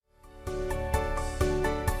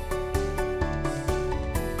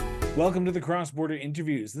Welcome to the Cross Border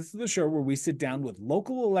Interviews. This is the show where we sit down with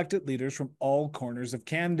local elected leaders from all corners of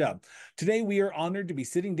Canada. Today, we are honored to be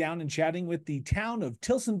sitting down and chatting with the town of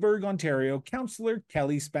Tillsonburg, Ontario, Councillor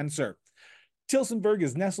Kelly Spencer. Tillsonburg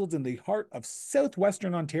is nestled in the heart of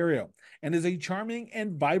southwestern Ontario and is a charming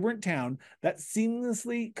and vibrant town that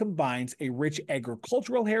seamlessly combines a rich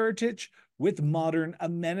agricultural heritage with modern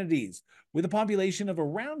amenities. With a population of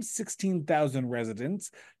around 16,000 residents,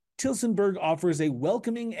 Tillsonburg offers a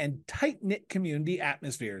welcoming and tight-knit community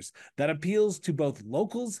atmospheres that appeals to both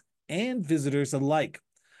locals and visitors alike.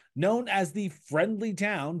 Known as the friendly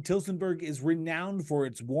town, Tillsonburg is renowned for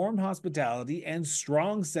its warm hospitality and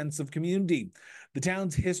strong sense of community. The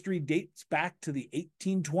town's history dates back to the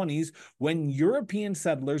 1820s when European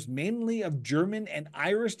settlers, mainly of German and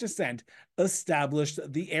Irish descent, established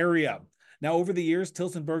the area. Now, over the years,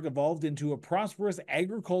 Tillsonburg evolved into a prosperous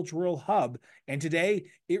agricultural hub, and today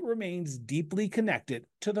it remains deeply connected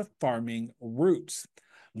to the farming roots.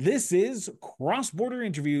 This is Cross Border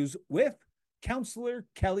Interviews with Councillor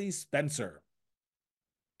Kelly Spencer.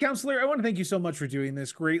 Councillor, I want to thank you so much for doing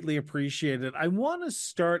this. Greatly appreciate it. I want to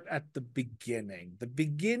start at the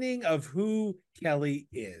beginning of who Kelly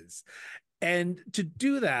is. And to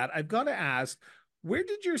do that, I've got to ask, where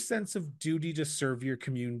did your sense of duty to serve your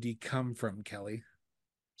community come from, Kelly?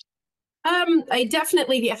 I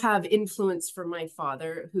definitely have influence from my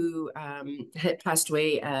father, who had passed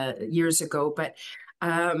away years ago, but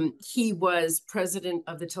he was president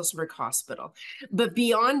of the Tillsonburg Hospital. But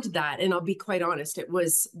beyond that, and I'll be quite honest, it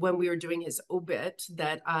was when we were doing his obit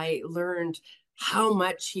that I learned how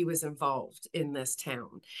much he was involved in this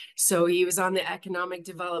town. So he was on the Economic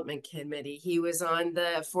Development Committee. He was on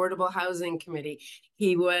the Affordable Housing Committee.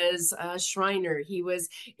 He was a Shriner. He was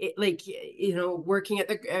working at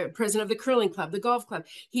the president of the curling club, the golf club.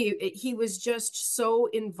 He was just so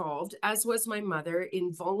involved, as was my mother,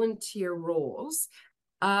 in volunteer roles,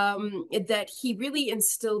 that he really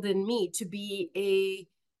instilled in me to be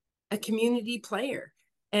a community player.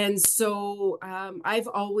 And so I've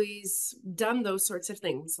always done those sorts of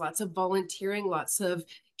things, lots of volunteering, lots of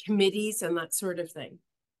committees and that sort of thing.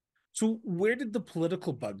 So where did the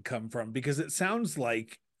political bug come from? Because it sounds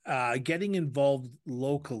like getting involved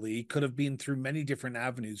locally could have been through many different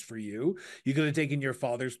avenues for you. You could have taken your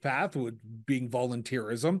father's path with being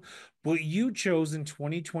volunteerism, but you chose in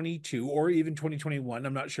 2022 or even 2021,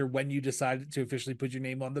 I'm not sure when you decided to officially put your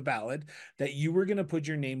name on the ballot, that you were going to put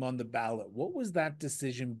your name on the ballot. What was that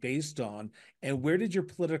decision based on, and where did your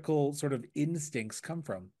political sort of instincts come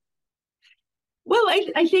from? Well,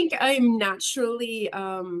 I think I'm naturally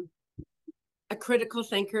a critical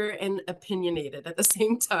thinker and opinionated at the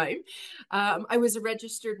same time. I was a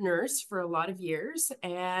registered nurse for a lot of years.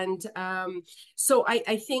 And so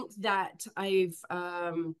I think that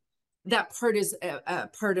that part is a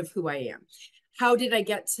part of who I am. How did I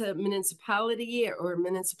get to municipality or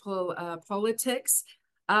municipal politics?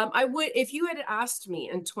 I would, if you had asked me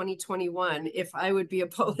in 2021 if I would be a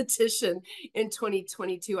politician in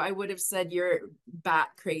 2022, I would have said you're bat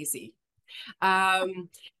crazy. Um,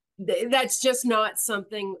 that's just not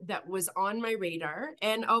something that was on my radar.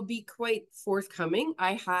 And I'll be quite forthcoming.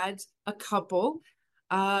 I had a couple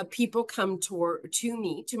people come to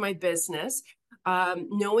me, to my business,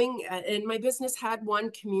 knowing, and my business had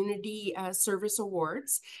won community service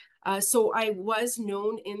awards. So I was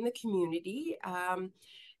known in the community.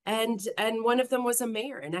 And one of them was a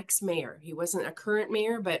mayor, an ex-mayor. He wasn't a current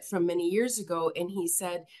mayor, but from many years ago. And he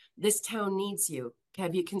said, "This town needs you.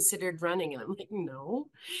 Have you considered running?" And I'm like, "No."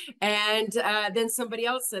 And then somebody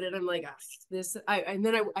else said it. I'm like, "Ah, this."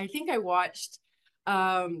 I think I watched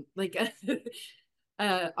like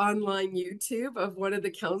a online YouTube of one of the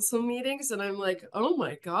council meetings, and I'm like, "Oh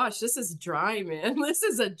my gosh, this is dry, man. This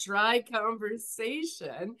is a dry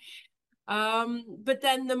conversation." But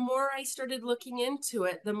then the more I started looking into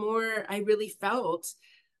it, the more I really felt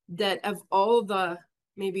that of all the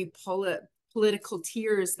maybe political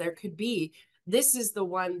tiers there could be, this is the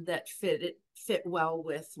one that fit well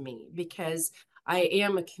with me, because I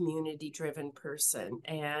am a community driven person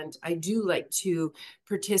and I do like to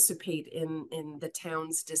participate in the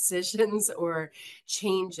town's decisions or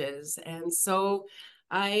changes. And so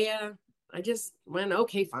I just went,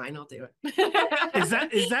 okay, fine, I'll do Is that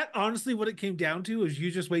it. is that honestly what it came down to? Is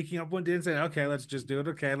you just waking up one day and saying, "Okay, let's just do it.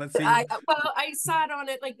 Okay, let's see." I sat on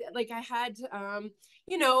it like I had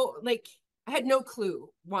like I had no clue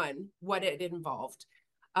what it involved.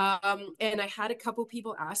 And I had a couple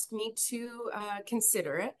people ask me to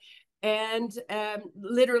consider it. And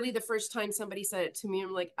literally the first time somebody said it to me,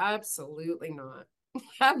 I'm like, absolutely not.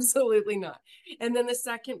 Absolutely not. And then the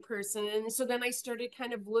second person, and so then I started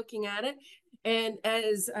kind of looking at it, and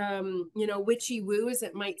as witchy woo as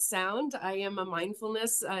it might sound, I am a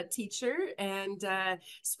mindfulness teacher and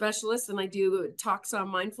specialist, and I do talks on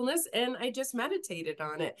mindfulness, and I just meditated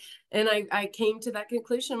on it, and I came to that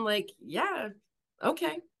conclusion, like, yeah,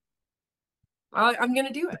 okay, I'm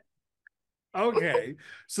gonna do Okay.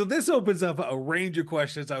 So this opens up a range of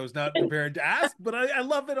questions I was not prepared to ask, but I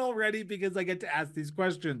love it already because I get to ask these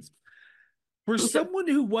questions. For it. someone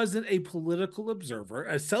who wasn't a political observer,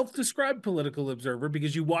 a self described political observer,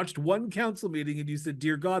 because you watched one council meeting and you said,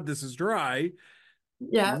 Dear God, this is dry,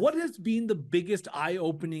 Yeah. what has been the biggest eye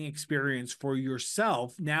opening experience for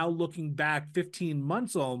yourself now looking back 15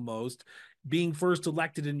 months almost, being first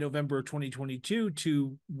elected in November of 2022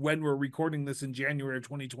 to when we're recording this in January of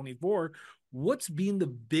 2024? What's been the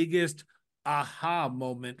biggest aha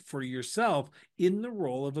moment for yourself in the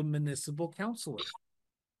role of a municipal councillor?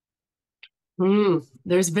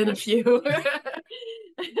 There's been a few.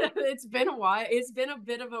 It's been a while. It's been a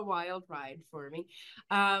bit of a wild ride for me,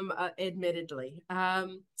 admittedly.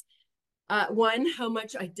 One, how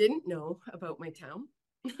much I didn't know about my town,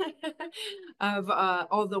 of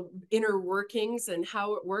all the inner workings and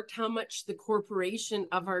how it worked, how much the corporation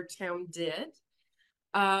of our town did,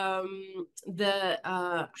 the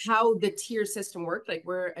how the tier system worked. Like,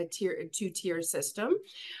 we're a two-tier system,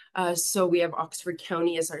 so we have Oxford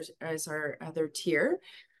County as our other tier.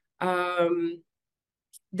 um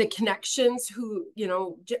the connections, who,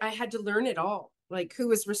 I had to learn it all, like who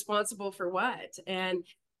was responsible for what. And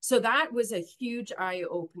so that was a huge eye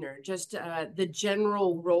opener, just the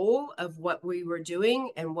general role of what we were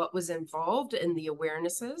doing and what was involved in the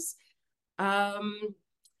awarenesses. um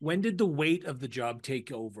When did the weight of the job take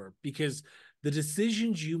over? Because the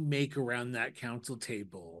decisions you make around that council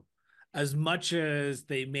table, as much as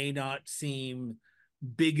they may not seem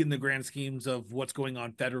big in the grand schemes of what's going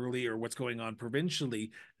on federally or what's going on provincially,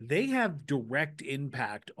 they have direct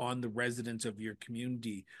impact on the residents of your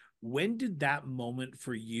community. When did that moment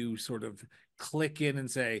for you sort of click in and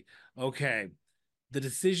say, okay, the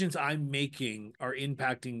decisions I'm making are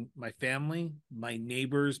impacting my family, my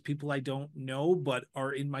neighbors, people I don't know, but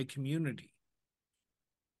are in my community?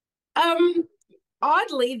 um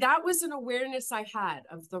Oddly, that was an awareness I had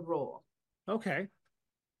of the role. Okay.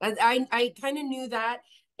 I kind of knew that,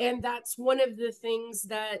 and that's one of the things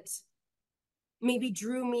that maybe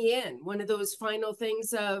drew me in, one of those final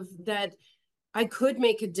things of that I could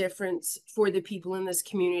make a difference for the people in this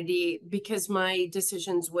community because my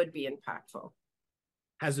decisions would be impactful.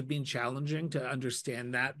 Has it been challenging to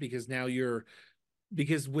understand that? Because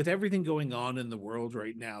with everything going on in the world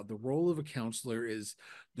right now, the role of a counselor is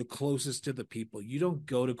the closest to the people. You don't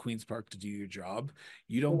go to Queen's Park to do your job.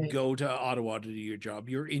 You don't Right. go to Ottawa to do your job.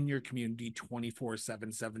 You're in your community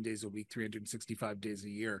 24/7, 7 days a week, 365 days a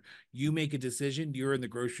year. You make a decision, you're in the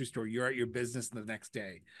grocery store, you're at your business the next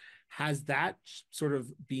day. Has that sort of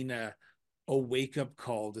been a wake up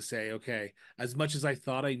call to say, okay, as much as I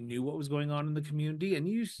thought I knew what was going on in the community, and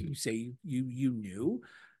you say you knew,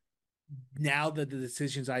 now that the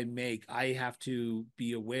decisions I make, I have to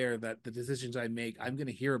be aware that the decisions I make, I'm going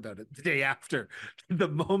to hear about it the day after. The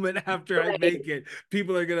moment after I Right. make it,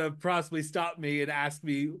 people are going to possibly stop me and ask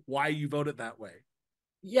me why you voted that way.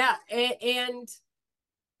 Yeah, and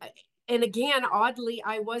again, oddly,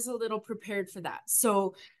 I was a little prepared for that.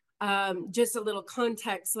 So, just a little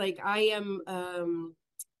context, like I am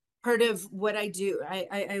part of what I do.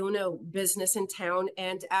 I own a business in town,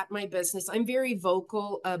 and at my business, I'm very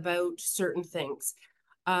vocal about certain things.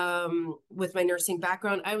 With my nursing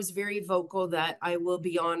background, I was very vocal that I will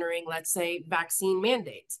be honoring, let's say, vaccine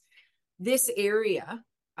mandates. This area,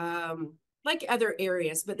 like other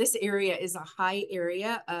areas, but this area is a high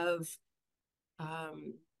area of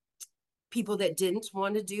um, people that didn't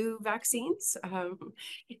want to do vaccines.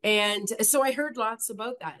 And so I heard lots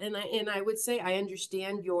about that. And I would say I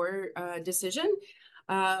understand your decision,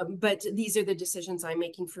 but these are the decisions I'm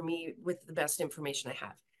making for me with the best information I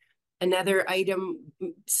have. Another item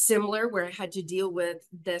similar where I had to deal with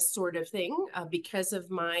this sort of thing because of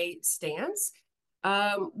my stance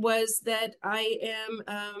was that I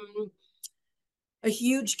am a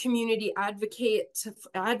huge community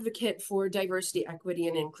advocate for diversity, equity,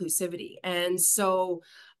 and inclusivity. And so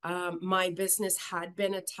my business had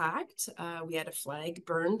been attacked. We had a flag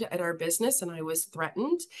burned at our business, and I was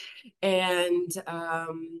threatened. And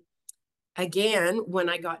again, when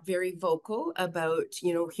I got very vocal about,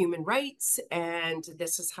 human rights, and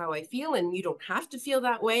this is how I feel, and you don't have to feel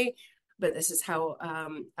that way, but this is how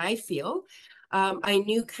I feel. I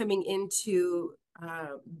knew coming into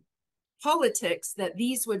politics that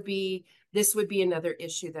these would be this would be another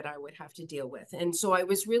issue that I would have to deal with. And so I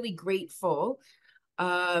was really grateful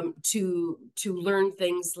to learn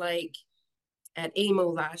things like at AMO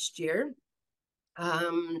last year,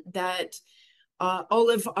 that all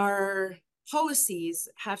of our policies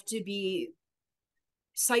have to be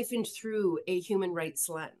siphoned through a human rights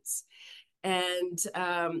lens, and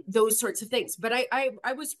those sorts of things. But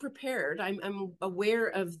I was prepared. I'm aware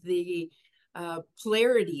of the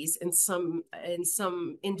polarities in some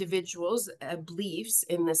individuals' beliefs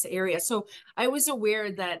in this area. So I was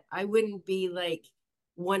aware that I wouldn't be like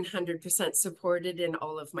 100% supported in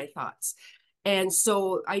all of my thoughts. And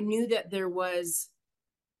so I knew that there was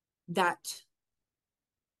that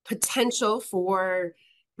potential for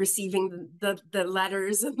receiving the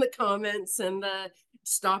letters and the comments and the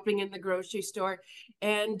stopping in the grocery store.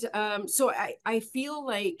 And so I feel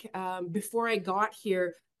like before I got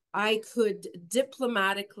here, I could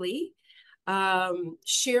diplomatically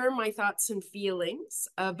share my thoughts and feelings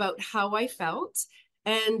about how I felt,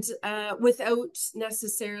 and without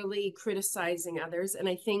necessarily criticizing others. And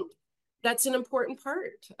I think that's an important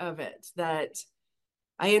part of it, that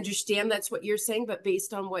I understand that's what you're saying, but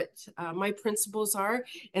based on what my principles are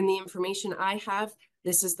and the information I have,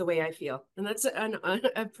 this is the way I feel. And that's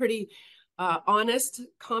a pretty honest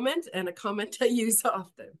comment, and a comment I use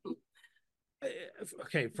often.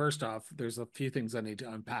 Okay, first off, there's a few things I need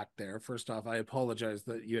to unpack there. First off, I apologize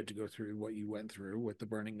that you had to go through what you went through with the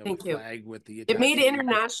burning of Thank the you. flag, with the It made attachment.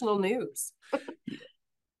 international news.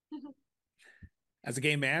 As a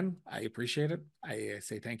gay man, I appreciate it. I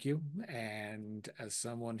say thank you. And as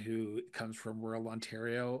someone who comes from rural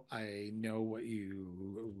Ontario, I know what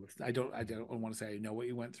you, I don't want to say I know what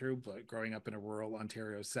you went through, but growing up in a rural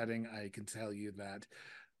Ontario setting, I can tell you that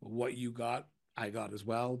what you got, I got as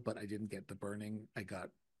well, but I didn't get the burning. I got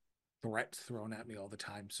threats thrown at me all the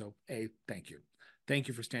time. So, thank you. Thank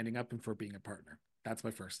you for standing up and for being a partner. That's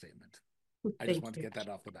my first statement. I just want to get that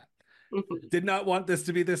off the bat. Did not want this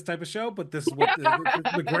to be this type of show, but this is what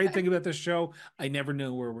the great thing about this show. I never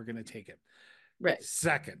know where we're going to take it. Right.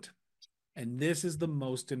 Second, and this is the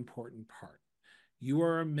most important part, you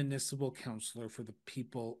are a municipal councillor for the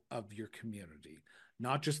people of your community,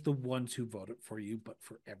 not just the ones who voted for you, but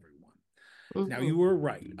for everyone. Now, you were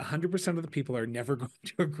right. 100% of the people are never going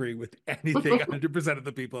to agree with anything 100% of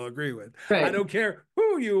the people agree with. Right. I don't care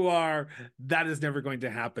who you are. That is never going to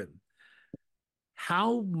happen.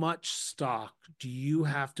 How much stock do you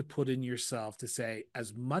have to put in yourself to say,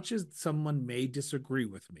 as much as someone may disagree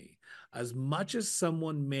with me, as much as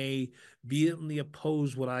someone may vehemently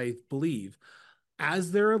oppose what I believe,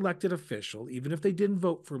 as their elected official, even if they didn't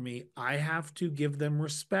vote for me, I have to give them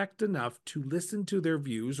respect enough to listen to their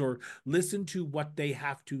views or listen to what they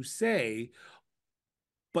have to say,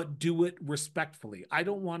 but do it respectfully. I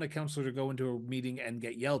don't want a councillor to go into a meeting and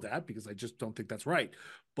get yelled at, because I just don't think that's right.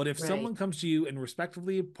 But if someone comes to you and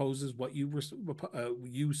respectfully opposes what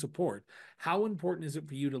you support, how important is it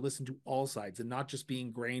for you to listen to all sides and not just be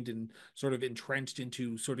ingrained and sort of entrenched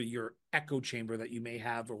into sort of your echo chamber that you may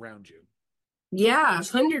have around you? Yeah,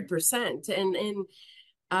 100%.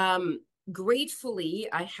 And gratefully,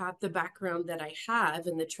 I have the background that I have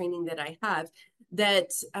and the training that I have,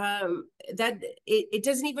 that it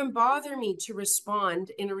doesn't even bother me to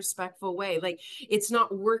respond in a respectful way. Like, it's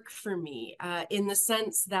not work for me, in the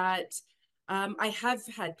sense that I have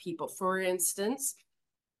had people, for instance,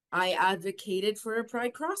 I advocated for a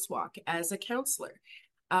Pride crosswalk as a councillor.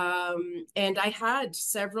 And I had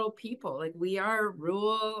several people, like, we are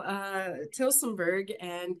rural Tillsonburg,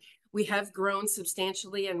 and we have grown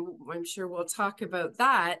substantially, and I'm sure we'll talk about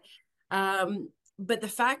that. But the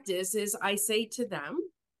fact is I say to them,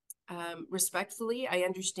 respectfully, I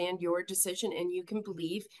understand your decision, and you can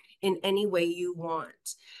believe in any way you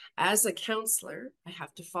want. As a councillor, I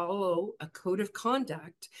have to follow a code of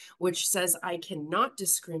conduct which says I cannot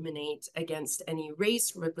discriminate against any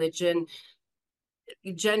race, religion,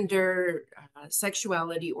 gender,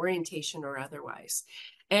 sexuality, orientation, or otherwise.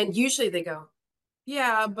 And usually they go,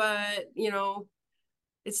 yeah, but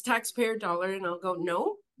it's taxpayer dollar. And I'll go,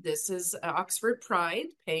 no, this is Oxford Pride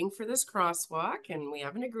paying for this crosswalk, and we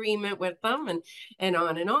have an agreement with them, and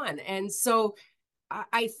on and on. And so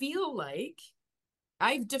I feel like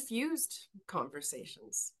I've diffused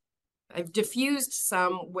conversations. I've diffused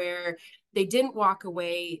some where they didn't walk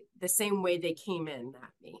away the same way they came in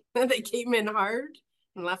at me. They came in hard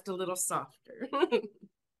and left a little softer.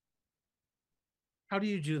 How do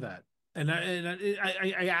you do that? And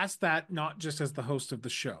I ask that not just as the host of the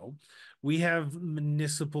show. We have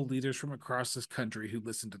municipal leaders from across this country who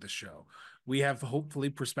listen to the show. We have hopefully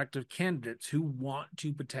prospective candidates who want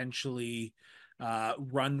to potentially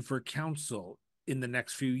run for council. in the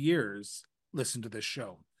next few years listen to this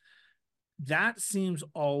show. That seems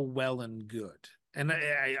all well and good. And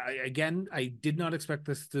again, I did not expect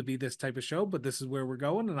this to be this type of show, but this is where we're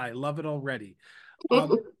going, and I love it already.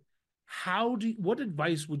 What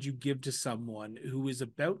advice would you give to someone who is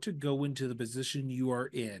about to go into the position you are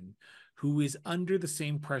in, who is under the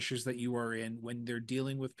same pressures that you are in when they're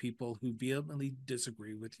dealing with people who vehemently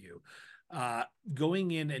disagree with you?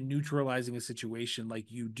 Going in and neutralizing a situation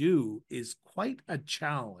like you do is quite a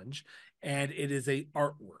challenge, and it is a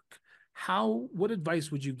artwork. What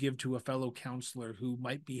advice would you give to a fellow counselor who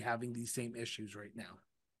might be having these same issues right now?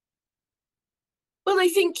 Well, I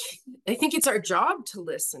think it's our job to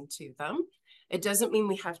listen to them. It doesn't mean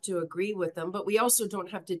we have to agree with them, but we also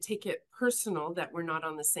don't have to take it personal that we're not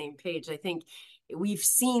on the same page. I think we've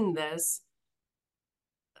seen this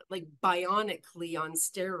like bionically on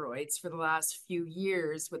steroids for the last few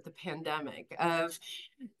years with the pandemic of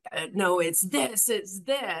no, it's this,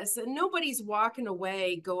 and nobody's walking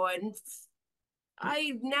away going,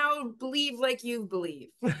 I now believe like you believe.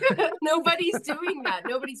 Nobody's doing that.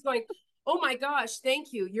 Nobody's going, oh my gosh,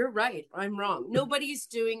 thank you, you're right, I'm wrong. Nobody's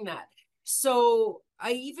doing that. So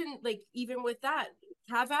I even with that,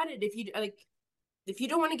 have at it. If you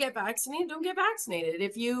don't want to get vaccinated, don't get vaccinated.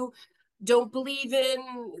 If you don't believe in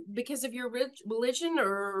because of your religion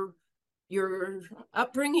or your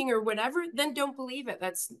upbringing or whatever, then don't believe it.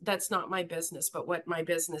 That's not my business. But what my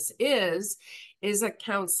business is a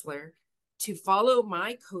counselor to follow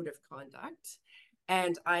my code of conduct,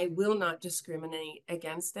 and I will not discriminate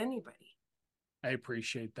against anybody. I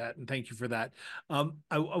appreciate that, and thank you for that.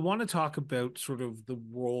 I want to talk about sort of the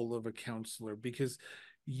role of a counselor, because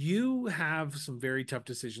you have some very tough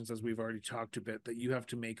decisions, as we've already talked about, that you have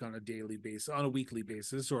to make on a daily basis, on a weekly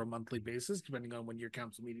basis, or a monthly basis, depending on when your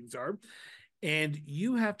council meetings are. And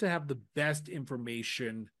you have to have the best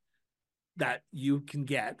information that you can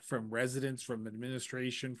get from residents, from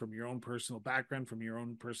administration, from your own personal background, from your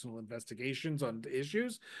own personal investigations on the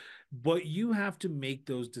issues. But you have to make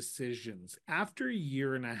those decisions. After a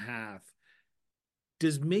year and a half,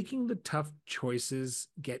 does making the tough choices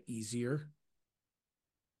get easier?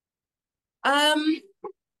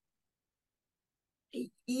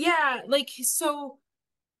 Yeah, so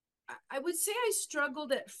I would say I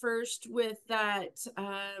struggled at first with that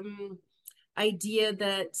idea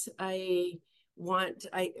that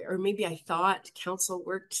or maybe I thought council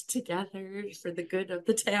worked together for the good of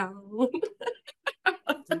the town.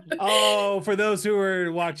 Oh, for those who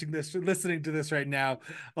are watching this, listening to this right now,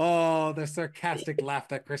 oh, the sarcastic laugh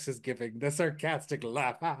that Chris is giving, the sarcastic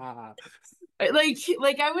laugh.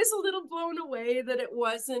 Like I was a little blown away that it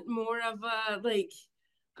wasn't more of a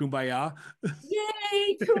Kumbaya.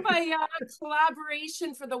 Yay, kumbaya,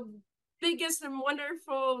 collaboration for the biggest and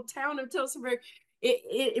wonderful town of Tillsonburg.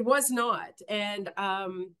 It was not. And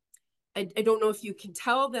I don't know if you can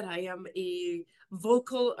tell that I am a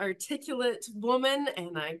vocal, articulate woman,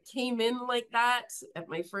 and I came in like that at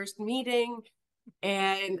my first meeting.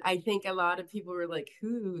 And I think a lot of people were like,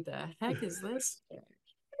 who the heck is this?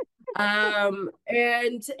 And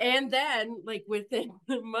then within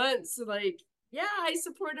months, yeah, I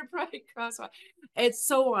support a pride crosswalk. It's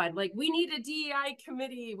so odd. We need a DEI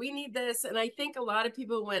committee. We need this. And I think a lot of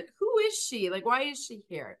people went, who is she? Why is she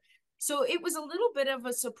here? So it was a little bit of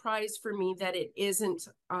a surprise for me that it isn't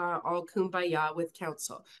all kumbaya with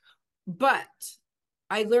council. But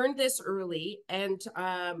I learned this early, and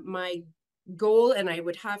my goal, and I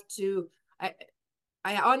would have to, I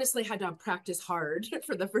honestly had to practice hard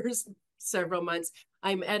for the first several months.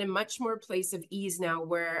 I'm at a much more place of ease now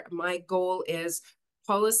where my goal is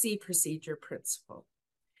policy, procedure, principle.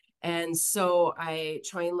 And so I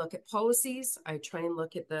try and look at policies. I try and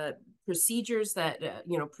look at the procedures that,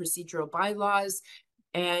 procedural bylaws,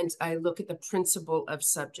 and I look at the principle of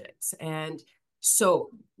subjects. And so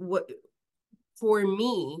for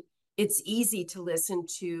me, it's easy to listen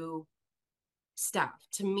to staff.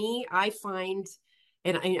 To me, I find,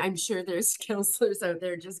 and I'm sure there's counselors out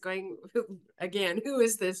there just going, again, who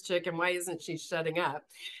is this chick and why isn't she shutting up?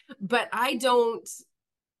 But I don't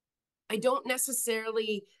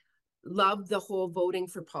necessarily love the whole voting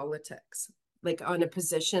for politics, on a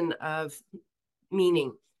position of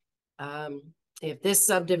meaning. If this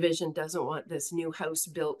subdivision doesn't want this new house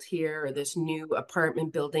built here or this new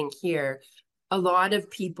apartment building here, a lot of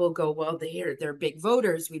people go, well, they're big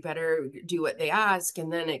voters, we better do what they ask.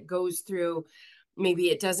 And then it goes through,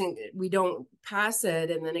 maybe we don't pass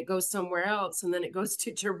it, and then it goes somewhere else, and then it goes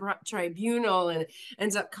to tribunal and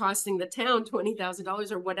ends up costing the town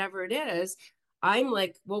 $20,000 or whatever it is. I'm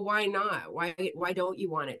like, well, why not? Why don't you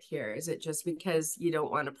want it here? Is it just because you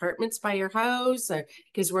don't want apartments by your house, or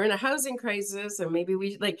because we're in a housing crisis, or maybe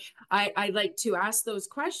we like I like to ask those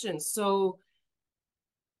questions. So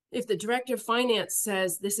if the director of finance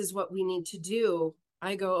says this is what we need to do,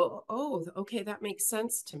 I go, oh, okay, that makes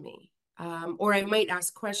sense to me. Or I might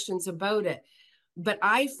ask questions about it. But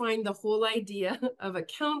I find the whole idea of a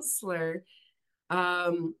counselor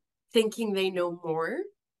thinking they know more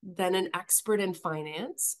than an expert in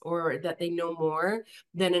finance, or that they know more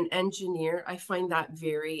than an engineer, I find that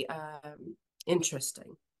very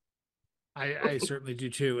interesting. I certainly do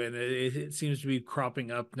too, and it seems to be cropping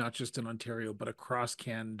up not just in Ontario but across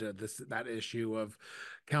Canada. That issue of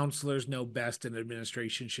counselors know best, and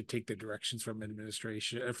administration should take the directions from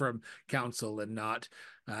administration from council and not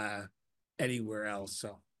uh, anywhere else.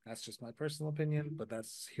 So that's just my personal opinion, but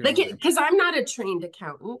that's here Like, nor there. because I'm not a trained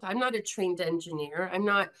accountant, I'm not a trained engineer, I'm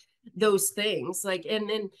not those things. Like, and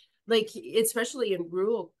then like especially in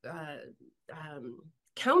rural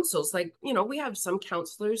councils, like we have some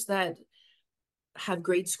counselors that have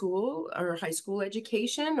grade school or high school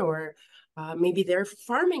education, or maybe their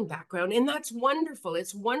farming background. And that's wonderful.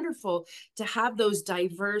 It's wonderful to have those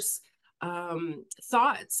diverse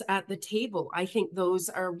thoughts at the table. I think those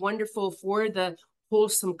are wonderful for the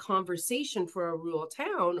wholesome conversation for a rural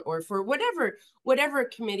town, or for whatever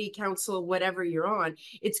committee, council, whatever you're on.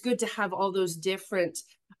 It's good to have all those different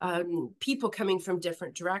people coming from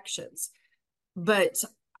different directions. But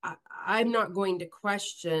I'm not going to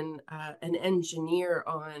question an engineer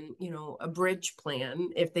on, a bridge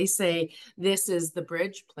plan. If they say this is the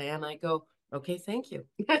bridge plan, I go, okay, thank you,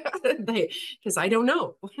 because I don't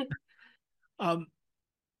know. Um,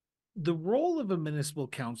 the role of a municipal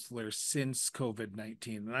councillor since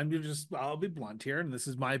COVID-19, and I'll be blunt here, and this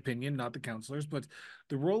is my opinion, not the councillors, but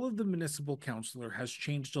the role of the municipal councillor has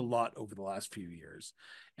changed a lot over the last few years.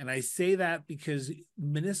 And I say that because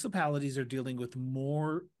municipalities are dealing with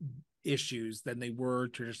more issues than they were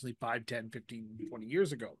traditionally 5, 10, 15, 20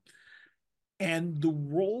 years ago. And the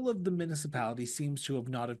role of the municipality seems to have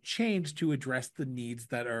not have changed to address the needs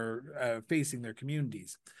that are facing their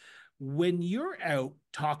communities. When you're out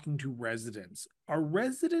talking to residents, are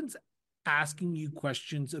residents asking you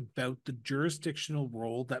questions about the jurisdictional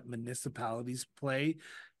role that municipalities play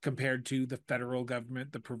compared to the federal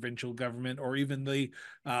government, the provincial government, or even the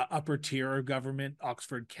upper tier of government,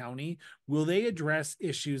 Oxford County? Will they address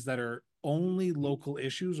issues that are only local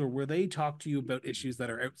issues, or will they talk to you about issues that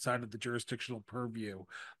are outside of the jurisdictional purview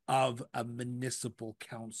of a municipal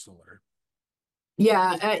councillor?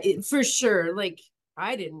 Yeah, for sure. Like,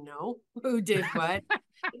 I didn't know who did what,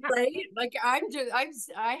 right? Like, I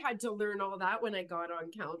had to learn all that when I got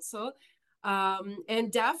on council.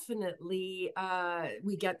 And definitely,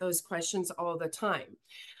 we get those questions all the time.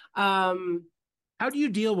 Um, How do you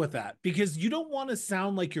deal with that? Because you don't want to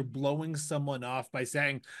sound like you're blowing someone off by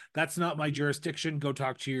saying, that's not my jurisdiction. Go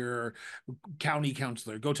talk to your county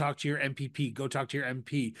councillor. Go talk to your MPP. Go talk to your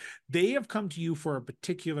MP. They have come to you for a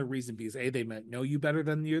particular reason because A, they might know you better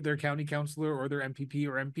than their county councillor or their MPP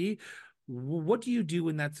or MP. What do you do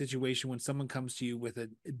in that situation when someone comes to you with a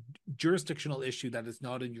jurisdictional issue that is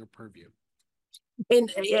not in your purview?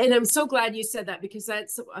 and I'm so glad you said that, because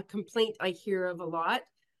that's a complaint I hear of a lot.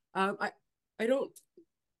 I don't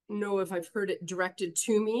know if I've heard it directed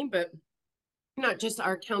to me, but not just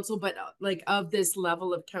our council, but like of this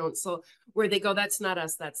level of council, where they go, that's not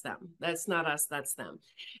us, that's them. That's not us, that's them.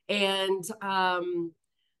 And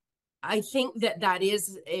I think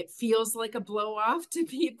it feels like a blow off to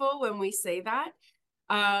people when we say that.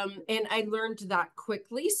 And I learned that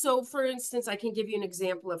quickly. So, for instance, I can give you an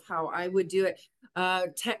example of how I would do it.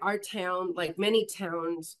 Our town, like many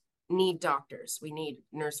towns, need doctors. We need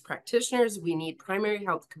nurse practitioners. We need primary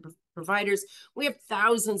health providers. We have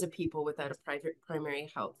thousands of people without a private primary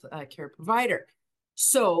health care provider.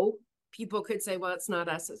 So people could say, well, it's not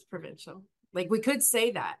us, it's provincial. Like, we could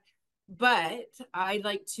say that. But I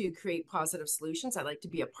like to create positive solutions. I like to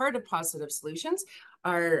be a part of positive solutions.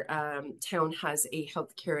 Our town has a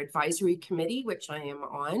healthcare advisory committee, which I am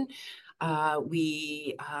on.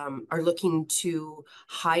 We are looking to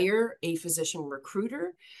hire a physician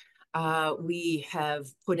recruiter. We have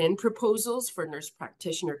put in proposals for nurse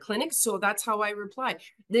practitioner clinics. So that's how I reply.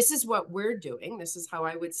 This is what we're doing. This is how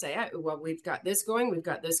I would say it. Well, we've got this going. We've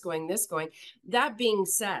got this going, this going. That being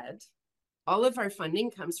said, all of our funding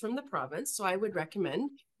comes from the province. So I would recommend,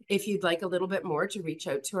 if you'd like a little bit more, to reach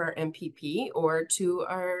out to our MPP or to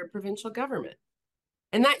our provincial government.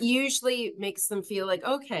 And that usually makes them feel like,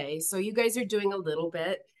 okay, so you guys are doing a little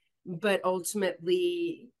bit, but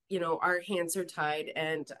ultimately, our hands are tied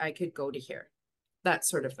and I could go to here. that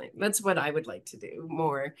sort of thing. That's what I would like to do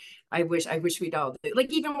more. I wish we'd all do,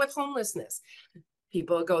 like, even with homelessness,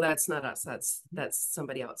 people go, that's not us, that's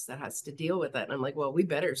somebody else that has to deal with it. And I'm like, well, we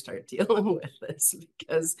better start dealing with this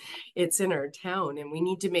because it's in our town, and we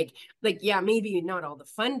need to make, like, yeah, maybe not all the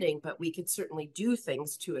funding, but we could certainly do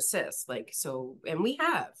things to assist, like, so. And we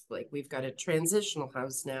have, like, we've got a transitional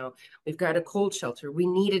house now, we've got a cold shelter, we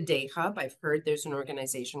need a day hub. I've heard there's an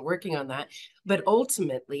organization working on that, but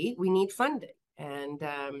ultimately we need funding. And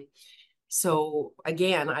so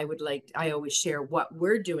again, I always share what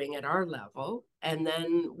we're doing at our level, and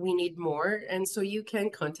then we need more. And so you can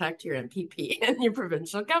contact your MPP and your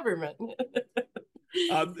provincial government.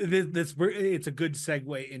 It's a good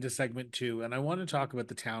segue into segment 2, and I want to talk about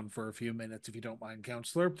the town for a few minutes, if you don't mind,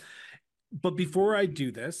 Councillor. But before I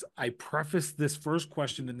do this, I preface this first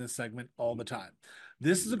question in this segment all the time.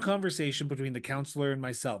 This is a conversation between the councillor and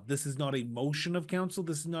myself. This is not a motion of council.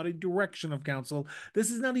 This is not a direction of council. This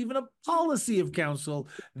is not even a policy of council.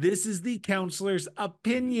 This is the councillor's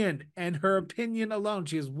opinion, and her opinion alone.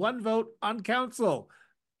 She has one vote on council.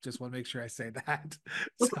 Just want to make sure I say that.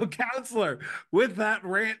 So, councillor, with that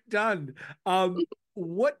rant done,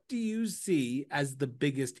 what do you see as the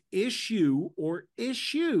biggest issue or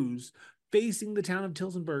issues facing the town of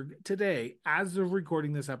Tillsonburg today as of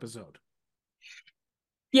recording this episode?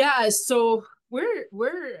 Yeah, so we're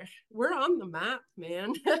on the map,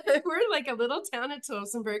 man. We're like a little town of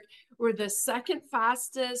Tillsonburg. We're the second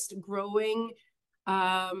fastest growing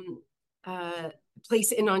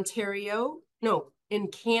place in Ontario. No, in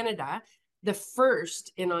Canada, the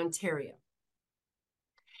first in Ontario.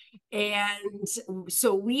 And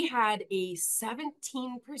so we had a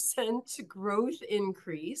 17% growth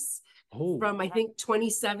increase from, I think,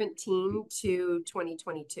 2017 to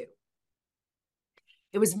 2022.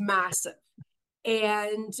 It was massive.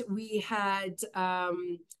 And we had,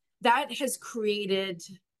 that has created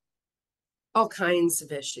all kinds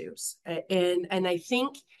of issues. And I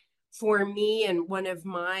think for me, and one of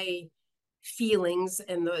my feelings,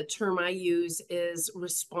 and the term I use is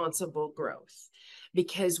responsible growth,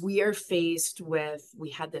 because we are faced with, we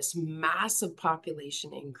had this massive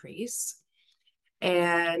population increase,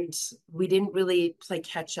 and we didn't really play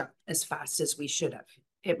catch up as fast as we should have.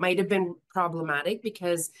 It might have been problematic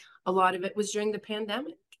because a lot of it was during the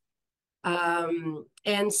pandemic.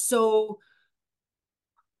 And so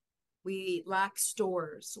we lack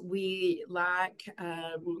stores, we lack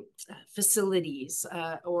facilities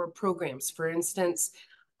or programs. For instance,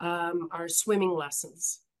 our swimming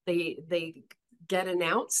lessons, they get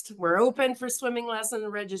announced, we're open for swimming lesson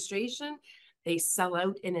registration. They sell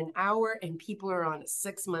out in an hour, and people are on a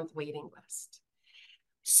 6-month waiting list.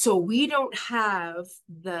 So we don't have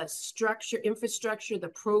the infrastructure, the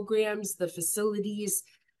programs, the facilities,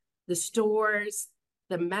 the stores,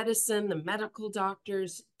 the medicine, the medical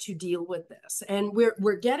doctors to deal with this. And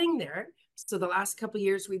we're getting there. So the last couple of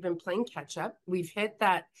years, we've been playing catch up. We've hit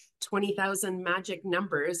that 20,000 magic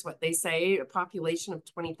number, is what they say. A population of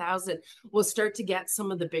 20,000 will start to get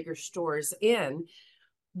some of the bigger stores in.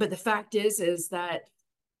 But the fact is that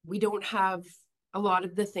we don't have a lot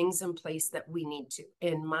of the things in place that we need to,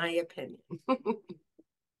 in my opinion.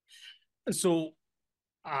 So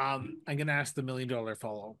I'm going to ask the $1 million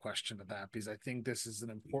follow-up question to that, because I think this is an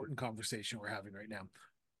important conversation we're having right now.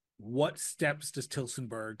 What steps does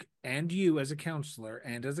Tillsonburg and you as a councillor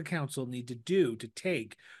and as a council need to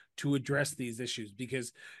take to address these issues?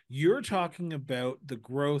 Because you're talking about the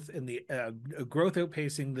growth and the growth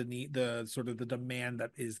outpacing the sort of the demand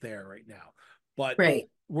that is there right now. But right.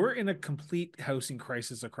 We're in a complete housing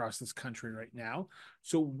crisis across this country right now.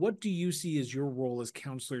 So what do you see as your role as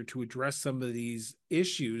councillor to address some of these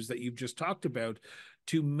issues that you've just talked about,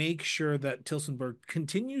 to make sure that Tillsonburg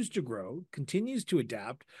continues to grow, continues to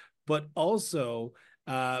adapt, but also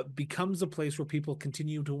becomes a place where people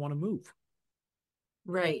continue to want to move?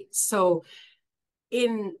 Right. So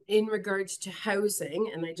in regards to housing,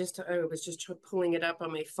 and I was just pulling it up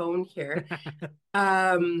on my phone here.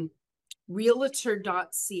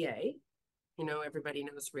 Realtor.ca, everybody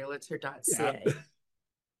knows realtor.ca, yeah,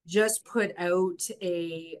 just put out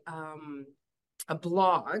a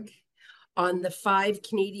blog on the 5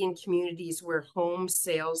 Canadian communities where home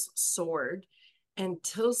sales soared, and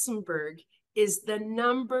Tillsonburg is the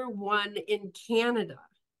 #1 in Canada.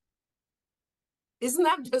 Isn't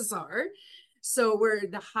that bizarre? So we're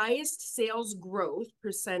the highest sales growth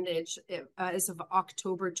percentage as of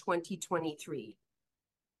October 2023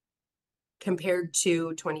 compared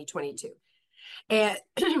to 2022. And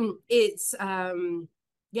it's,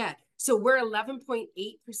 so we're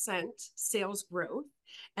 11.8% sales growth.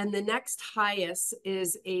 And the next highest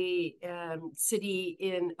is a city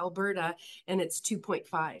in Alberta, and it's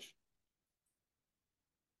 2.5.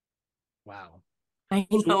 Wow. I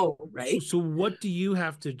So, know, right? so what do you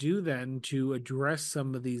have to do then to address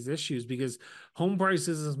some of these issues? Because home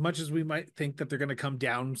prices, as much as we might think that they're going to come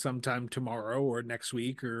down sometime tomorrow or next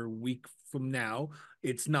week or a week from now,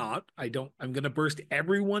 it's not. I'm going to burst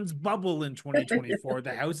everyone's bubble in 2024.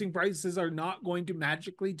 The housing prices are not going to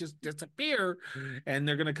magically just disappear, and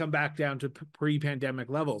they're going to come back down to pre-pandemic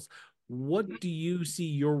levels. What do you see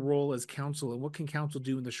your role as council, and what can council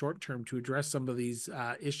do in the short term to address some of these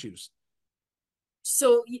issues?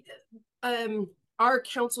 So our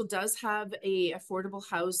council does have a affordable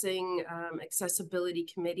housing accessibility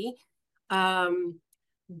committee.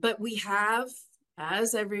 But we have,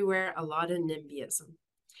 as everywhere, a lot of NIMBYism.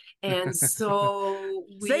 And so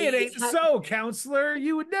Say it we ain't have, so, counselor.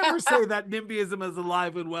 You would never say that NIMBYism is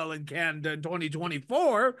alive and well in Canada in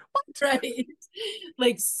 2024. What? right,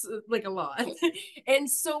 like a lot. And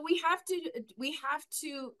so we have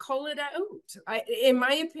to call it out. In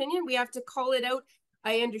my opinion, we have to call it out.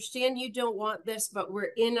 I understand you don't want this, but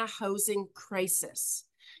we're in a housing crisis.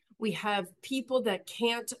 We have people that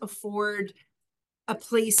can't afford a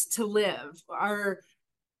place to live. Our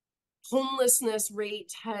homelessness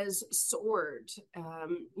rate has soared.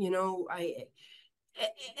 And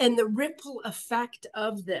the ripple effect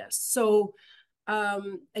of this. So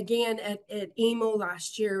again, at AMO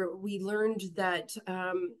last year, we learned that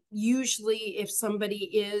usually if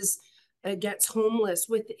somebody gets homeless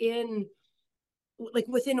within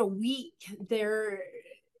a week, there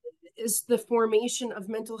is the formation of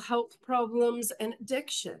mental health problems and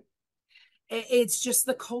addiction. It's just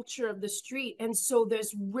the culture of the street. And so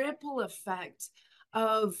this ripple effect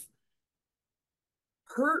of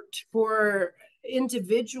hurt for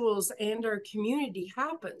individuals and our community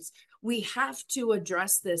happens. We have to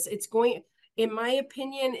address this. In my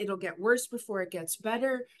opinion, it'll get worse before it gets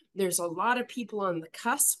better. There's a lot of people on the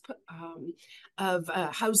cusp of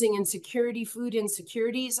housing insecurity, food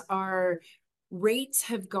insecurities. Our rates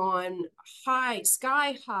have gone high,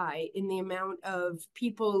 sky high, in the amount of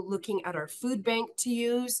people looking at our food bank to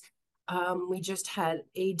use. We just had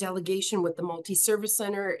a delegation with the multi-service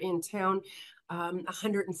center in town.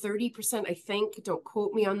 130%, I think, don't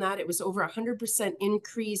quote me on that. It was over 100%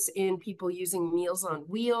 increase in people using Meals on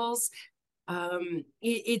Wheels.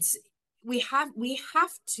 We have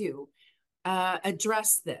to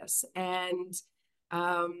address this. And,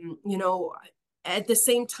 at the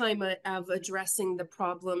same time of addressing the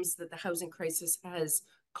problems that the housing crisis has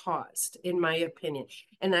caused, in my opinion.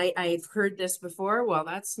 And I've heard this before. Well,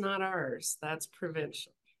 that's not ours. That's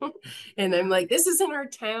provincial. And I'm like, this is in our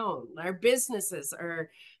town. Our businesses are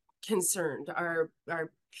concerned. Our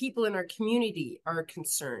people in our community are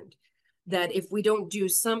concerned that if we don't do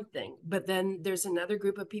something, but then there's another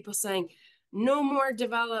group of people saying, no more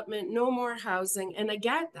development, no more housing. And I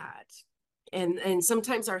get that. And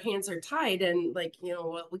sometimes our hands are tied and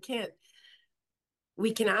well,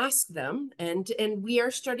 we can ask them, and we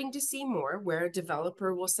are starting to see more where a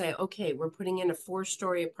developer will say, okay, we're putting in a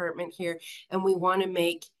 4-story apartment here and we want to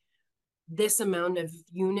make this amount of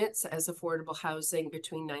units as affordable housing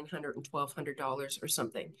between $900 and $1,200 or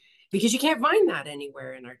something, because you can't find that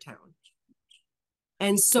anywhere in our town.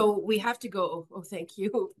 And so we have to go, oh, thank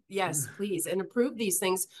you. Yes, please, and approve these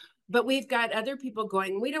things. But we've got other people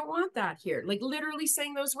going, we don't want that here. Like literally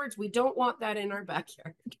saying those words, we don't want that in our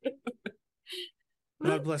backyard.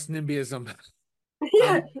 God bless NIMBYism.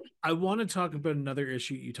 Yeah. I want to talk about another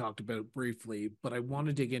issue you talked about briefly, but I want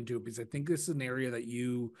to dig into it because I think this is an area that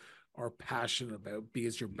you are passionate about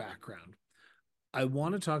because your background. I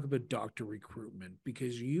want to talk about doctor recruitment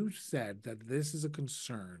because you said that this is a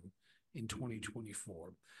concern in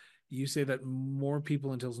 2024. You say that more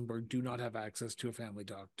people in Tillsonburg do not have access to a family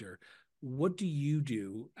doctor. What do you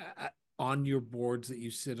do on your boards that you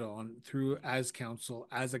sit on through as council,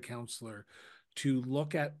 as a councillor, to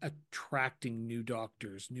look at attracting new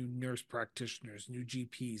doctors, new nurse practitioners, new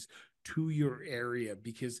GPs to your area?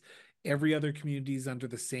 Because every other community is under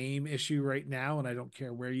the same issue right now. And I don't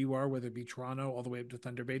care where you are, whether it be Toronto, all the way up to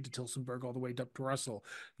Thunder Bay, to Tillsonburg, all the way up to Russell,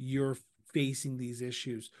 you're facing these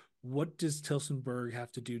issues. What does Tillsonburg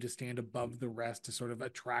have to do to stand above the rest to sort of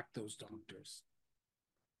attract those doctors?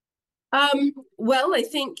 Well, I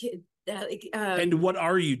think and what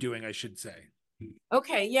are you doing, I should say?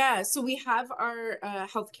 Okay, yeah. So we have our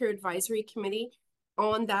healthcare advisory committee.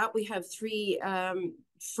 On that, we have 3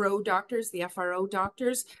 FRO doctors, the FRO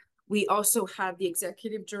doctors. We also have the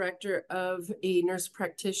executive director of a nurse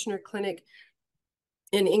practitioner clinic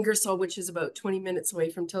in Ingersoll, which is about 20 minutes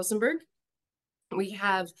away from Tillsonburg. We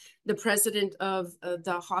have the president of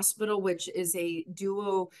the hospital, which is a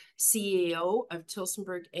duo CEO of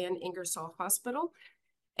Tillsonburg and Ingersoll Hospital.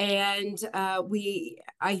 And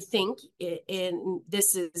I think,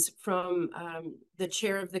 this is from the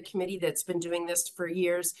chair of the committee that's been doing this for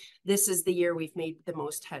years, this is the year we've made the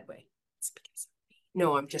most headway. It's because of me.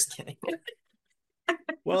 No, I'm just kidding.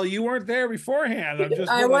 Well, you weren't there beforehand. I'm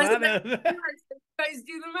just I putting wasn't that there. in. You guys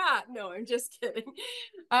do the math. No, I'm just kidding.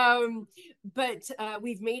 But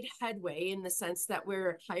we've made headway in the sense that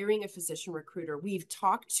we're hiring a physician recruiter. We've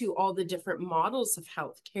talked to all the different models of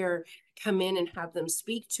healthcare, come in and have them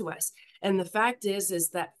speak to us. And the fact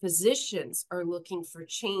is that physicians are looking for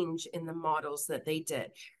change in the models that they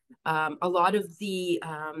did. A lot of the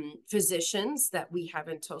physicians that we have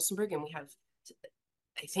in Tillsonburg, and we have,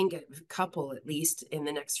 I think, a couple at least in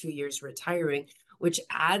the next few years retiring, which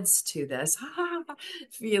adds to this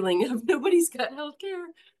feeling of nobody's got healthcare.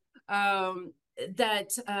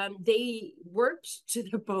 They worked to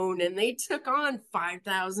the bone and they took on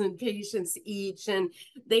 5,000 patients each, and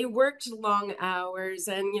they worked long hours.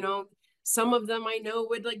 And, you know, some of them I know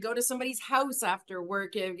would like go to somebody's house after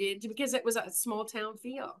work because it was a small town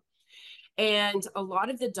feel. And a lot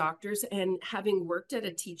of the doctors, and having worked at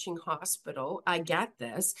a teaching hospital, I get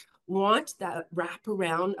this, want that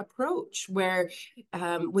wraparound approach where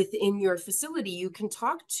within your facility you can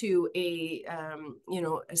talk to a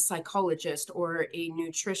psychologist or a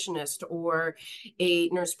nutritionist or a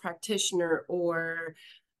nurse practitioner or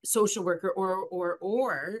social worker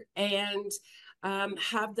and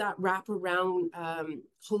have that wraparound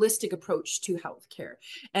holistic approach to healthcare.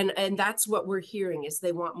 And that's what we're hearing, is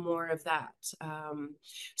they want more of that.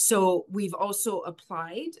 So we've also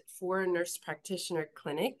applied for a nurse practitioner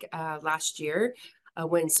clinic last year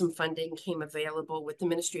when some funding came available with the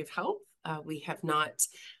Ministry of Health. We have not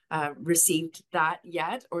received that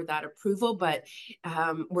yet, or that approval, but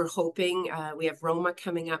we're hoping, we have Roma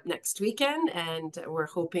coming up next weekend, and we're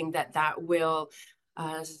hoping that will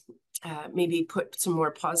maybe put some more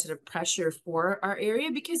positive pressure for our area,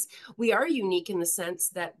 because we are unique in the sense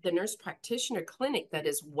that the nurse practitioner clinic that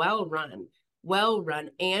is well run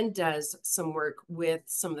and does some work with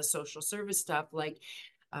some of the social service stuff, like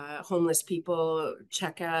homeless people,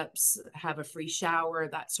 checkups, have a free shower,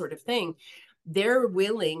 that sort of thing. They're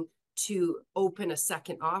willing to open a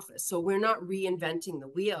second office. So we're not reinventing the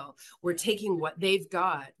wheel. We're taking what they've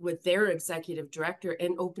got with their executive director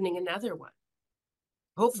and opening another one.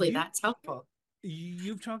 Hopefully that's helpful.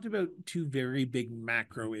 You've talked about two very big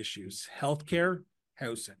macro issues: healthcare,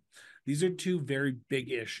 housing. These are two very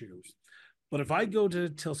big issues. But if I go to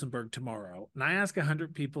Tillsonburg tomorrow and I ask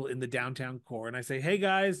 100 people in the downtown core and I say, hey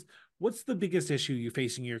guys, what's the biggest issue you're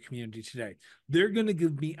facing in your community today? They're going to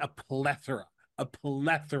give me a plethora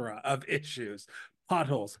of issues: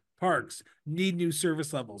 potholes, parks, need new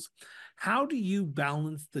service levels. How do you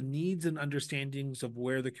balance the needs and understandings of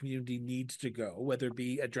where the community needs to go, whether it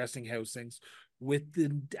be addressing housings, with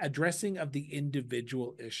the addressing of the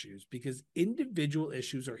individual issues? Because individual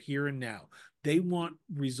issues are here and now. They want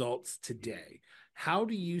results today. How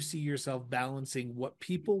do you see yourself balancing what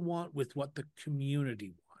people want with what the community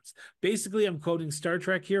wants? Basically, I'm quoting Star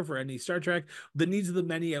Trek here. For any Star Trek, the needs of the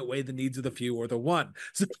many outweigh the needs of the few or the one.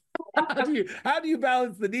 So how do you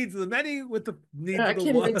balance the needs of the many with the needs of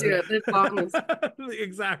the one? I can't even do it.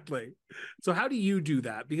 Exactly. So how do you do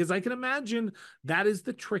that? Because I can imagine that is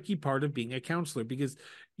the tricky part of being a counselor, because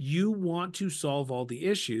you want to solve all the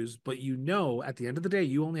issues, but you know at the end of the day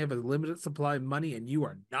you only have a limited supply of money, and you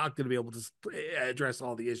are not going to be able to address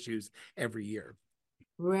all the issues every year.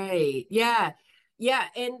 Right. Yeah. Yeah.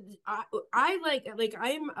 And I like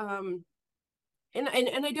I'm and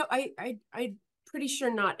I don't I pretty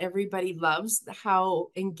sure not everybody loves how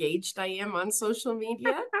engaged I am on social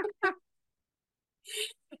media.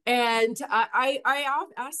 And I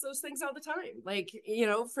ask those things all the time. Like, you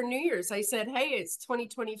know, for New Year's, I said, hey, it's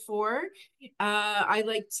 2024. I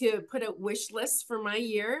like to put out wish lists for my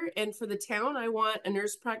year. And for the town, I want a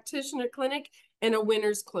nurse practitioner clinic and a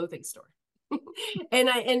winner's clothing store. And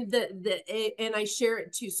I share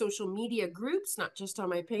it to social media groups, not just on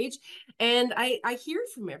my page. And I hear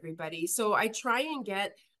from everybody. So I try and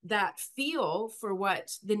get that feel for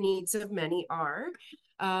what the needs of many are.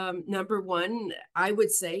 Number one, I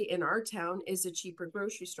would say in our town is a cheaper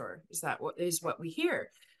grocery store. Is that what we hear?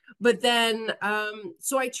 But then,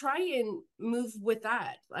 so I try and move with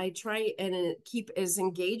that. I try and keep as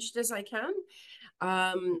engaged as I can.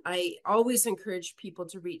 I always encourage people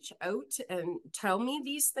to reach out and tell me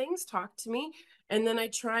these things, talk to me, and then I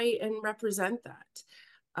try and represent that.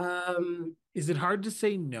 Is it hard to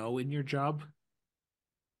say no in your job?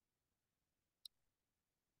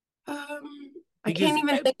 I can't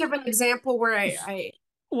even think of an example where I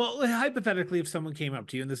well, hypothetically, if someone came up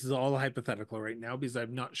to you, and this is all hypothetical right now because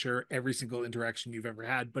I'm not sure every single interaction you've ever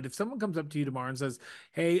had, but if someone comes up to you tomorrow and says,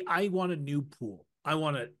 "Hey, I want a new pool. I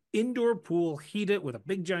want an indoor pool, heat it with a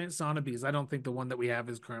big giant sauna because I don't think the one that we have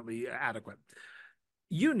is currently adequate."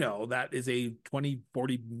 You know that is a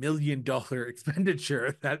 20-40 million dollar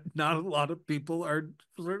expenditure that not a lot of people are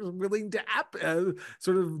sort of willing to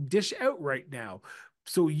sort of dish out right now.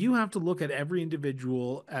 So you have to look at every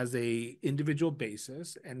individual as a individual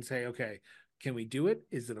basis and say, okay, can we do it?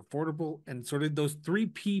 Is it affordable? And sort of those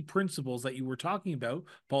 3P principles that you were talking about,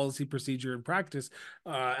 policy, procedure, and practice,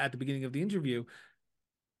 at the beginning of the interview,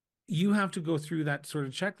 you have to go through that sort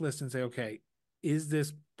of checklist and say, okay, is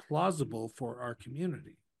this plausible for our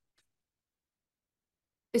community?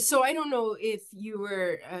 So I don't know if you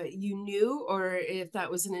were you knew or if that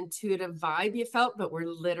was an intuitive vibe you felt, but we're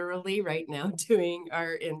literally right now doing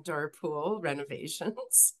our indoor pool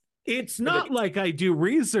renovations. It's not like I do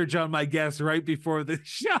research on my guests right before the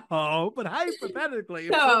show, but hypothetically,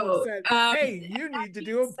 if someone So said, "Hey, you need to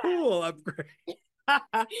do a pool upgrade,"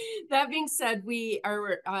 that being said, we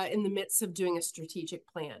are in the midst of doing a strategic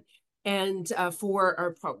plan. And for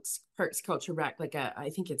our parks culture rec, like I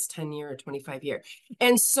think it's 10-year or 25-year.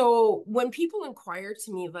 And so when people inquire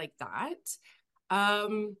to me like that,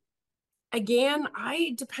 um, again,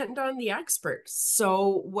 I depend on the experts.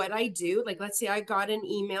 So what I do, like let's say I got an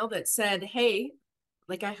email that said, hey,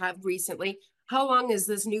 like I have recently, how long is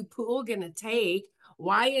this new pool going to take?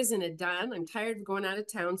 Why isn't it done? I'm tired of going out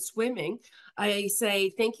of town swimming. I say,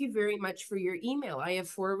 thank you very much for your email. I have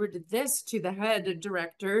forwarded this to the head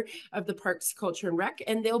director of the Parks, Culture, and Rec,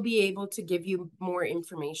 and they'll be able to give you more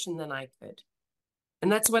information than I could.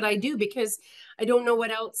 And that's what I do because I don't know what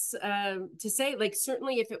else to say. Like,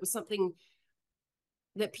 certainly, if it was something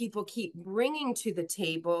that people keep bringing to the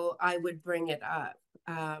table, I would bring it up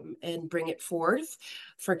and bring it forth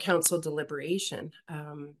for council deliberation.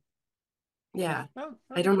 Yeah. well,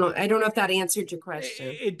 I don't know. I don't know if that answered your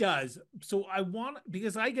question. it does. So I want,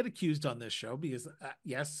 because I get accused on this show, because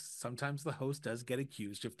yes, sometimes the host does get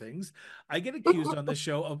accused of things. I get accused on this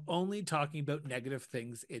show of only talking about negative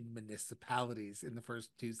things in municipalities in the first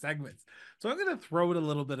two segments. So I'm going to throw it a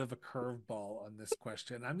little bit of a curveball on this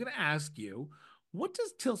question. I'm going to ask you, what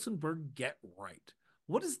does Tillsonburg get right?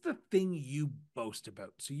 What is the thing you boast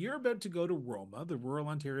about? So you're about to go to Roma, the Rural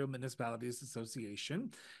Ontario Municipalities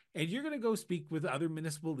Association, and you're going to go speak with other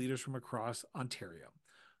municipal leaders from across Ontario.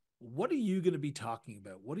 What are you going to be talking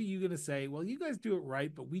about? What are you going to say? Well, you guys do it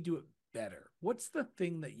right, but we do it better. What's the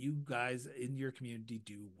thing that you guys in your community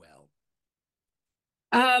do well?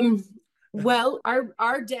 Um, well,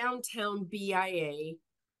 our downtown BIA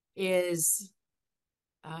is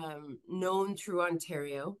known through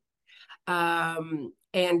Ontario.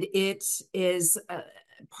 And it is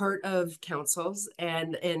part of councils,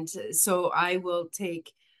 and so I will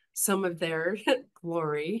take some of their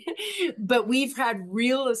glory. But we've had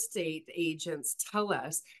real estate agents tell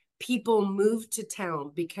us people move to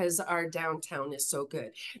town because our downtown is so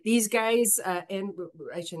good. These guys, and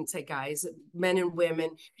I shouldn't say guys, men and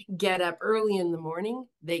women, get up early in the morning.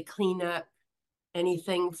 They clean up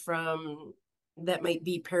anything from that might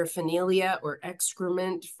be paraphernalia or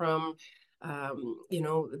excrement from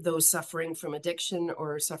those suffering from addiction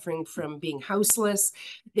or suffering from being houseless.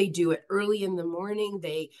 They do it early in the morning.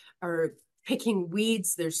 They are picking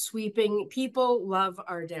weeds, they're sweeping. People love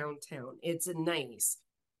our downtown. It's nice.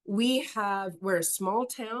 We're a small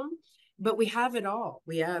town, but we have it all.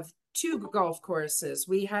 We have two golf courses,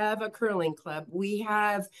 we have a curling club, we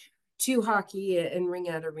have two hockey and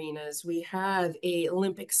ringette arenas. We have a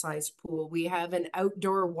Olympic-sized pool. We have an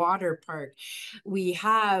outdoor water park. We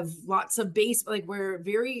have lots of like we're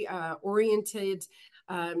very oriented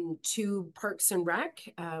to Parks and Rec.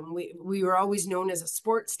 We were always known as a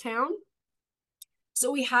sports town.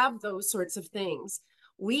 So we have those sorts of things.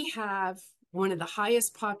 We have one of the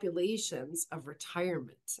highest populations of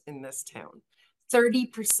retirement in this town.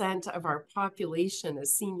 30% of our population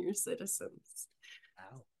is senior citizens.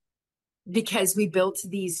 Wow. Because we built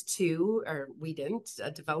these two, or we didn't,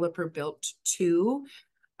 a developer built two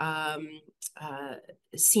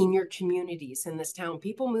senior communities in this town.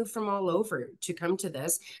 People move from all over to come to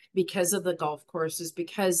this because of the golf courses,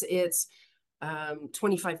 because it's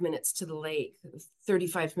 25 minutes to the lake,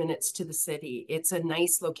 35 minutes to the city. It's a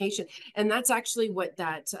nice location. And that's actually what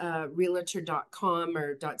that realtor.com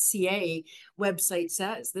or .ca website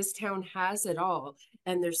says. This town has it all,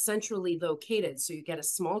 and they're centrally located. So you get a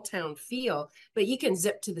small town feel, but you can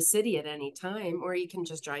zip to the city at any time, or you can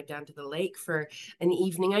just drive down to the lake for an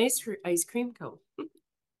evening ice cream cone.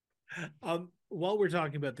 While we're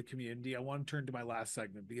talking about the community, I want to turn to my last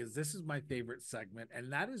segment because this is my favorite segment,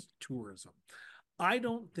 and that is tourism. I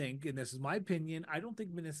don't think, and this is my opinion, I don't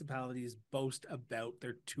think municipalities boast about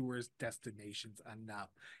their tourist destinations enough.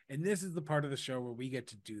 And this is the part of the show where we get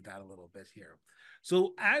to do that a little bit here.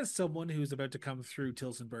 So, as someone who's about to come through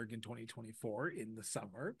Tillsonburg in 2024 in the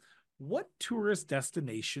summer, what tourist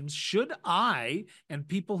destinations should I and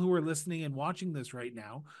people who are listening and watching this right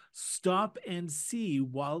now stop and see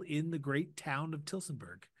while in the great town of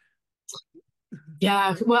Tillsonburg?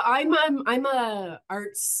 Yeah, well, I'm a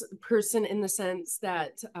arts person in the sense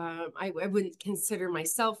that I wouldn't consider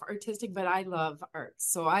myself artistic, but I love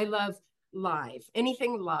arts. So I love live,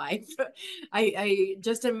 anything live. I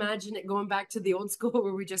just imagine it going back to the old school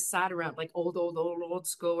where we just sat around, like old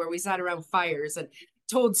school, where we sat around fires and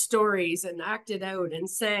told stories and acted out and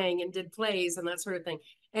sang and did plays and that sort of thing.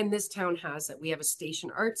 And this town has it. We have a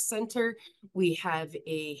station arts center. We have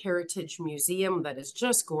a heritage museum that is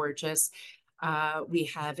just gorgeous.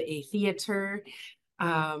 We have a theater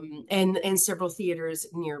and several theaters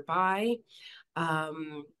nearby.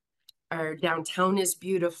 Um, our downtown is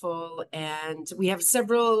beautiful, and we have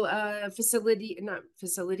several not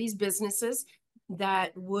facilities, businesses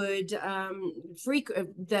that would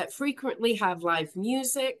that frequently have live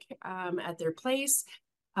music at their place.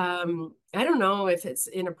 I don't know if it's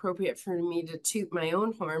inappropriate for me to toot my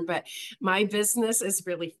own horn, but my business is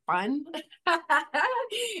really fun.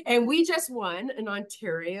 And we just won an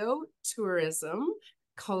Ontario Tourism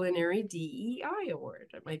Culinary DEI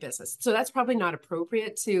award at my business. So that's probably not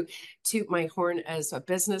appropriate to toot my horn as a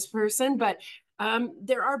business person, but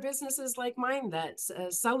there are businesses like mine that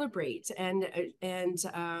celebrate and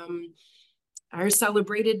are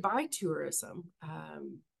celebrated by tourism.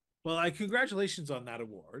 Well, I congratulations on that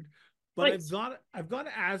award. But Thanks. I've got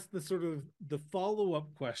to ask the sort of the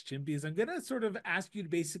follow-up question because I'm gonna sort of ask you to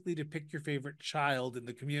basically to pick your favorite child in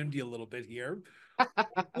the community a little bit here.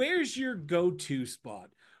 Where's your go-to spot?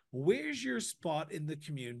 Where's your spot in the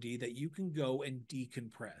community that you can go and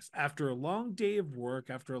decompress after a long day of work,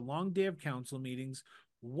 after a long day of council meetings?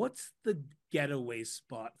 What's the getaway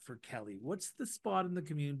spot for Kelly? What's the spot in the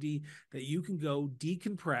community that you can go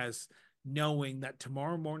decompress, knowing that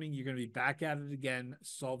tomorrow morning you're going to be back at it again,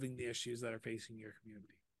 solving the issues that are facing your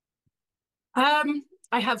community?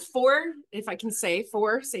 I have four, if I can say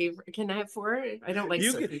four. Say, can I have four? I don't like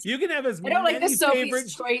Sophie's. You can have as I don't like the many Sophie's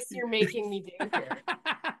favorites. choice you're making me do here.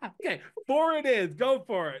 Okay, four it is. Go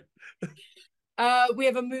for it. We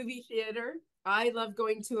have a movie theater. I love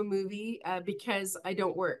going to a movie because I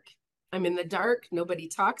don't work. I'm in the dark. Nobody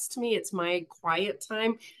talks to me. It's my quiet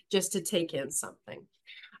time just to take in something.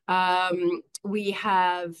 We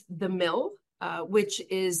have the mill, which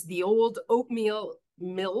is the old oatmeal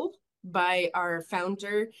mill by our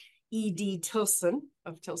founder, E.D. Tilson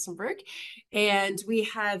of Tillsonburg. And we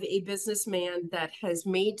have a businessman that has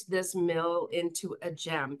made this mill into a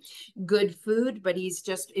gem. Good food, but he's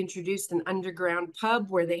just introduced an underground pub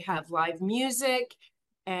where they have live music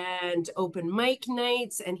and open mic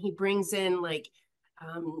nights. And he brings in like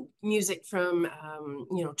music from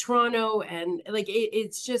Toronto, and like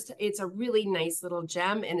it's a really nice little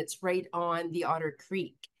gem, and it's right on the Otter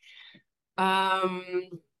Creek. um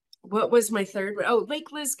what was my third one? Oh, Lake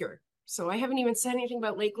Lisgar. So I haven't even said anything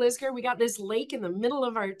about Lake Lisgar. We got this lake in the middle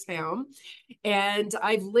of our town, and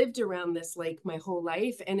I've lived around this lake my whole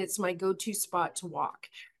life, and it's my go-to spot to walk.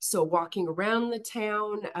 So walking around the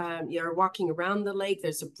town, walking around the lake,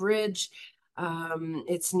 there's a bridge.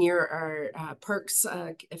 It's near our parks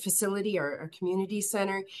facility, our community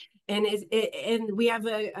center. And we have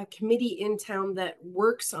a committee in town that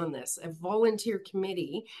works on this, a volunteer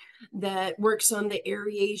committee that works on the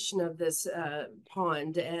aeration of this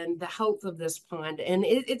pond and the health of this pond. And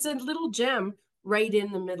it's a little gem right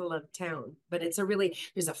in the middle of town, but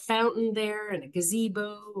there's a fountain there and a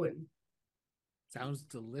gazebo. And Sounds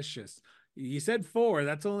delicious. You said four.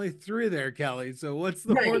 That's only three there, Kelly. So what's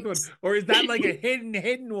the fourth right. one? Or is that like a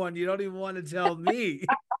hidden one you don't even want to tell me?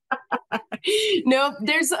 No,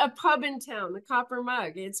 there's a pub in town, the Copper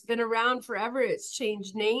Mug. It's been around forever. It's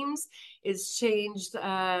changed names. It's changed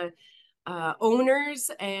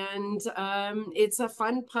owners, and it's a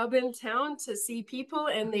fun pub in town to see people.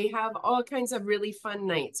 And they have all kinds of really fun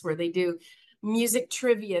nights where they do music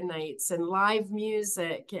trivia nights and live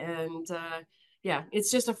music. And yeah, it's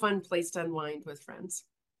just a fun place to unwind with friends.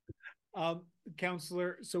 Um,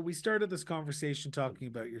 Counselor, so we started this conversation talking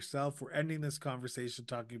about yourself. We're ending this conversation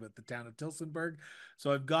talking about the town of Tillsonburg.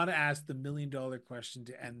 So I've got to ask the $1,000,000 question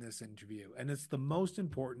to end this interview. And it's the most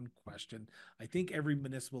important question. I think every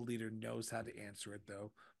municipal leader knows how to answer it,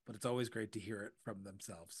 though, but it's always great to hear it from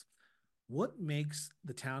themselves. What makes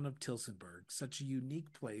the town of Tillsonburg such a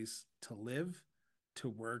unique place to live, to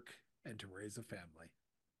work, and to raise a family?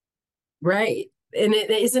 Right. And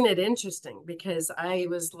isn't it interesting? Because I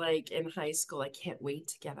was like in high school, I can't wait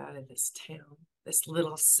to get out of this town, this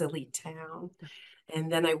little silly town. And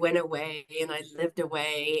then I went away and I lived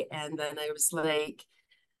away. And then I was like,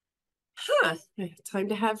 huh, time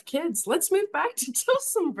to have kids. Let's move back to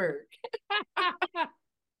Tillsonburg.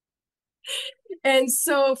 And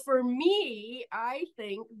so for me, I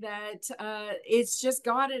think that it's just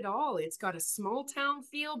got it all. It's got a small town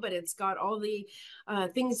feel, but it's got all the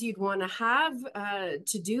things you'd want to have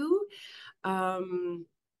to do. Um,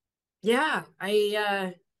 yeah,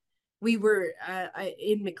 we were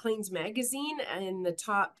in Maclean's magazine in the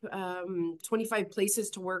top 25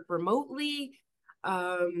 places to work remotely.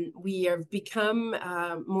 We have become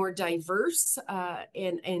more diverse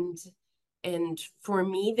and for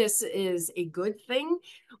me, this is a good thing.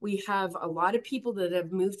 We have a lot of people that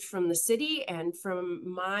have moved from the city, and from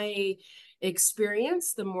my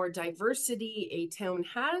experience, the more diversity a town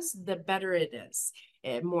has, the better it is.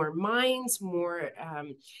 And more minds, more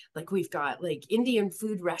like we've got like Indian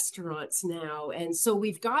food restaurants now. And so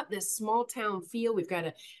we've got this small town feel. We've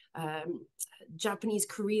got a Japanese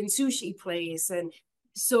Korean sushi place. And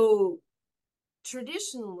so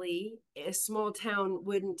traditionally a small town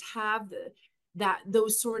wouldn't have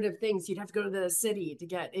those sort of things. You'd have to go to the city to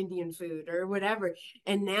get Indian food or whatever,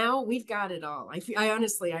 and now we've got it all. I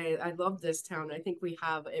honestly I love this town. I think we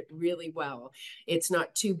have it really well. It's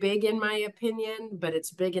not too big in my opinion, but it's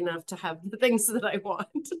big enough to have the things that I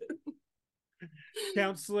want.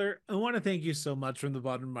 Councillor, I want to thank you so much from the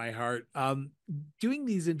bottom of my heart. Doing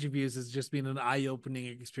these interviews has just been an eye-opening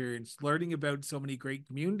experience, learning about so many great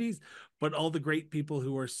communities, but all the great people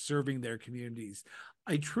who are serving their communities.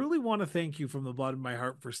 I truly want to thank you from the bottom of my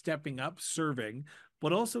heart for stepping up, serving,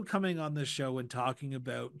 but also coming on the show and talking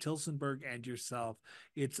about Tillsonburg and yourself.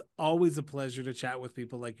 It's always a pleasure to chat with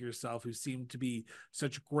people like yourself who seem to be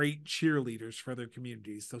such great cheerleaders for their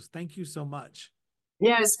communities. So thank you so much.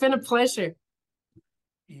 Yeah, it's been a pleasure.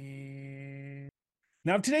 And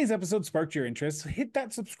now, if today's episode sparked your interest, hit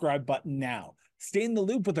that subscribe button now. Stay in the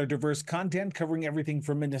loop with our diverse content covering everything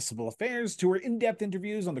from municipal affairs to our in-depth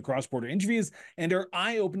interviews on the cross-border interviews and our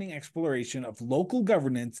eye-opening exploration of local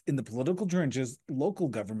governance in the political trenches, local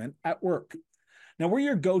government at work. Now, we're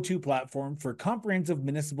your go-to platform for comprehensive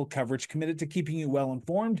municipal coverage committed to keeping you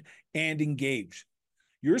well-informed and engaged.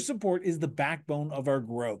 Your support is the backbone of our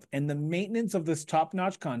growth and the maintenance of this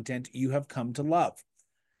top-notch content you have come to love.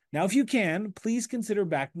 Now, if you can, please consider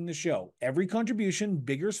backing the show. Every contribution,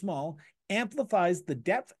 big or small, amplifies the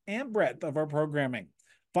depth and breadth of our programming.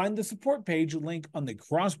 Find the support page link on the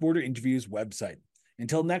Cross Border Interviews website.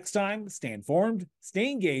 Until next time, stay informed,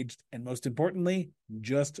 stay engaged, and most importantly,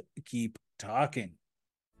 just keep talking.